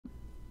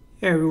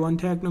Hey everyone,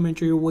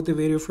 Technomentary here with a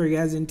video for you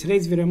guys. In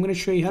today's video, I'm going to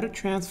show you how to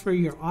transfer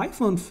your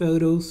iPhone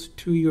photos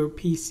to your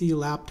PC,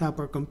 laptop,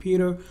 or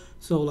computer.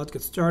 So let's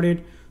get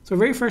started. So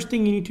very first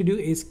thing you need to do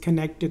is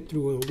connect it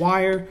through a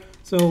wire.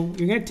 So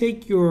you're going to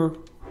take your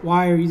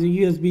wire, either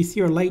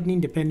USB-C or Lightning,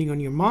 depending on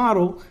your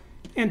model,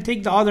 and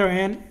take the other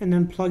end and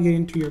then plug it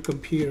into your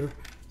computer.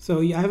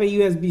 So you have a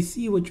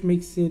USB-C, which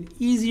makes it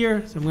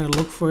easier. So I'm going to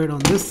look for it on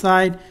this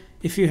side.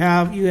 If you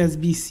have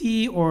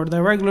USB-C or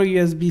the regular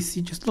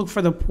USB-C, just look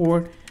for the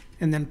port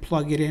and then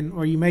plug it in,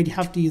 or you might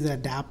have to use an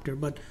adapter,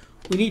 but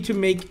we need to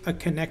make a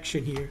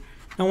connection here.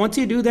 Now once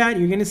you do that,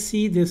 you're going to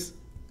see this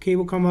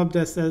cable come up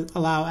that says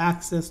allow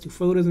access to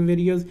photos and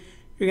videos.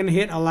 You're going to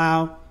hit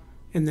allow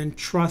and then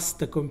trust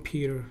the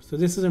computer. So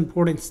this is an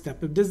important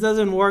step. If this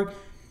doesn't work,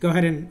 go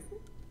ahead and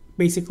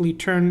basically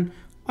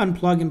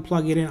unplug and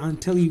plug it in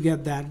until you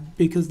get that,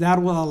 because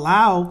that will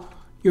allow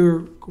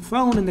your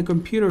phone and the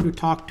computer to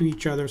talk to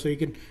each other, so you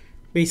can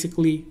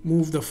basically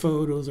move the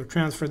photos or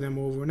transfer them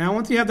over. Now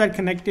once you have that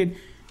connected,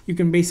 you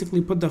can basically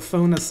put the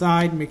phone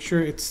aside, make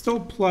sure it's still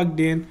plugged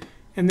in,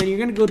 and then you're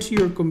going to go to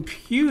your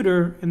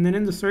computer, and then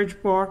in the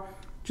search bar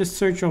just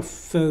search of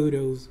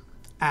Photos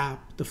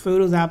app, the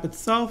Photos app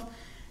itself.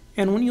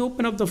 And when you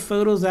open up the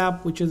Photos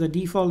app, which is a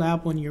default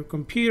app on your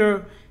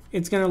computer,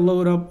 it's going to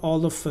load up all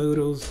the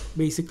photos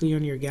basically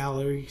on your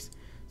galleries.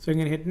 So I'm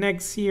going to hit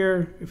next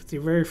here if it's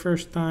your very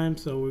first time.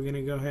 So we're going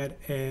to go ahead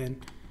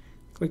and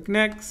click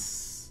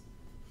next.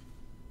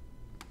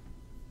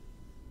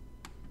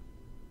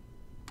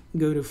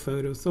 Go to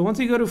Photos. So once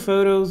you go to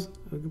Photos,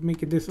 I'll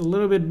make this a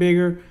little bit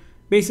bigger.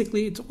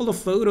 Basically, it's all the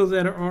photos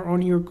that are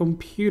on your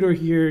computer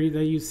here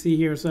that you see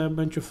here. So I have a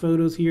bunch of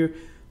photos here.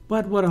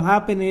 But what will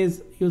happen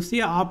is you'll see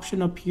an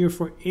option up here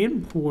for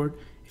import.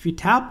 If you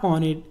tap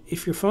on it,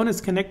 if your phone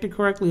is connected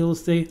correctly, it'll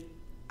say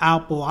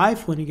Apple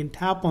iPhone. You can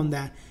tap on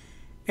that.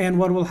 And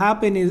what will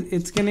happen is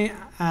it's going to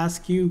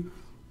ask you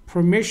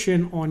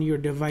permission on your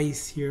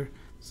device here.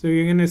 So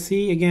you're going to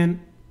see,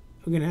 again,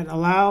 we're going to hit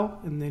allow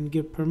and then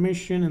give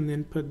permission and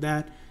then put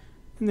that.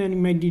 And then you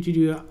might need to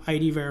do an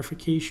ID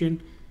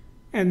verification.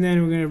 And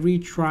then we're going to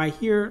retry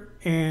here.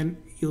 And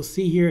you'll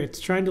see here it's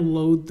trying to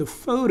load the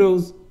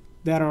photos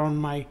that are on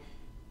my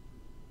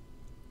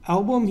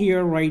album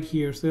here, right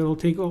here. So it'll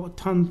take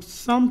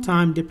some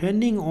time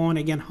depending on,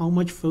 again, how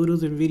much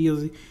photos and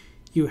videos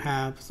you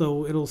have.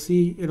 So it'll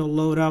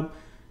load up.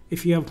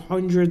 If you have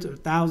hundreds or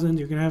thousands,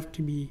 you're going to have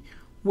to be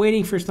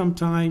waiting for some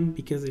time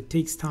because it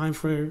takes time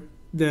for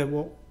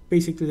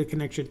basically the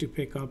connection to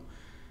pick up.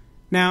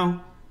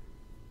 Now,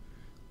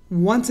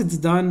 once it's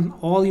done,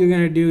 all you're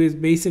going to do is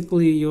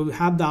basically you'll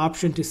have the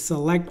option to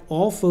select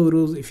all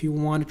photos if you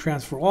want to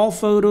transfer all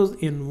photos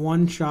in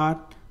one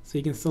shot. So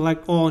you can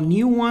select all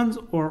new ones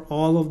or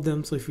all of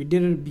them. So if you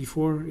did it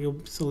before,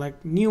 you'll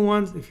select new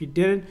ones. If you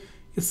didn't,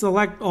 you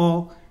select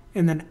all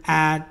and then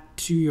add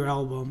to your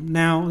album.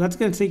 Now, that's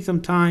going to take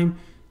some time.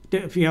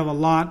 If you have a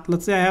lot,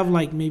 let's say I have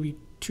like maybe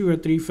 2 or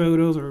 3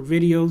 photos or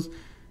videos,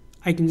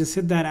 I can just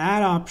hit that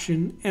add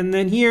option, and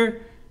then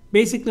here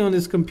basically on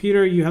this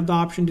computer you have the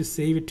option to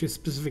save it to a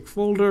specific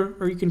folder,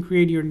 or you can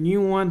create your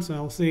new one. So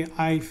I'll say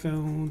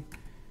iPhone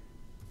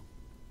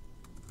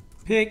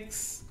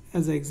pics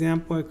as an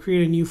example. I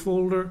create a new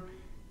folder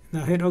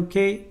and I'll hit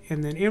OK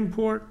and then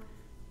import,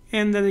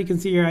 and then you can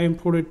see here I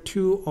imported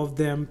 2 of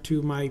them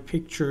to my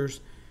pictures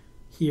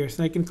here.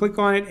 So I can click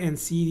on it and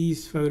see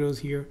these photos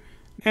here,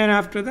 and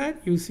after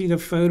that you see the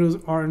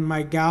photos are in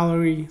my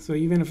gallery. So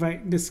even if I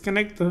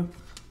disconnect the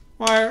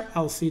wire,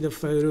 I'll see the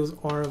photos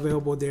are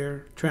available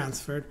there,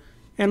 transferred.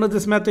 And with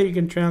this method you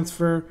can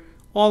transfer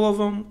all of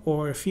them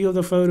or a few of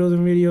the photos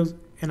and videos.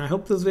 And I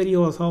hope this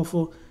video was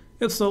helpful.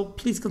 If so,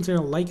 please consider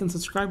a like and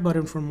subscribe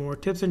button for more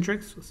tips and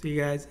tricks. We'll see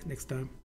you guys next time.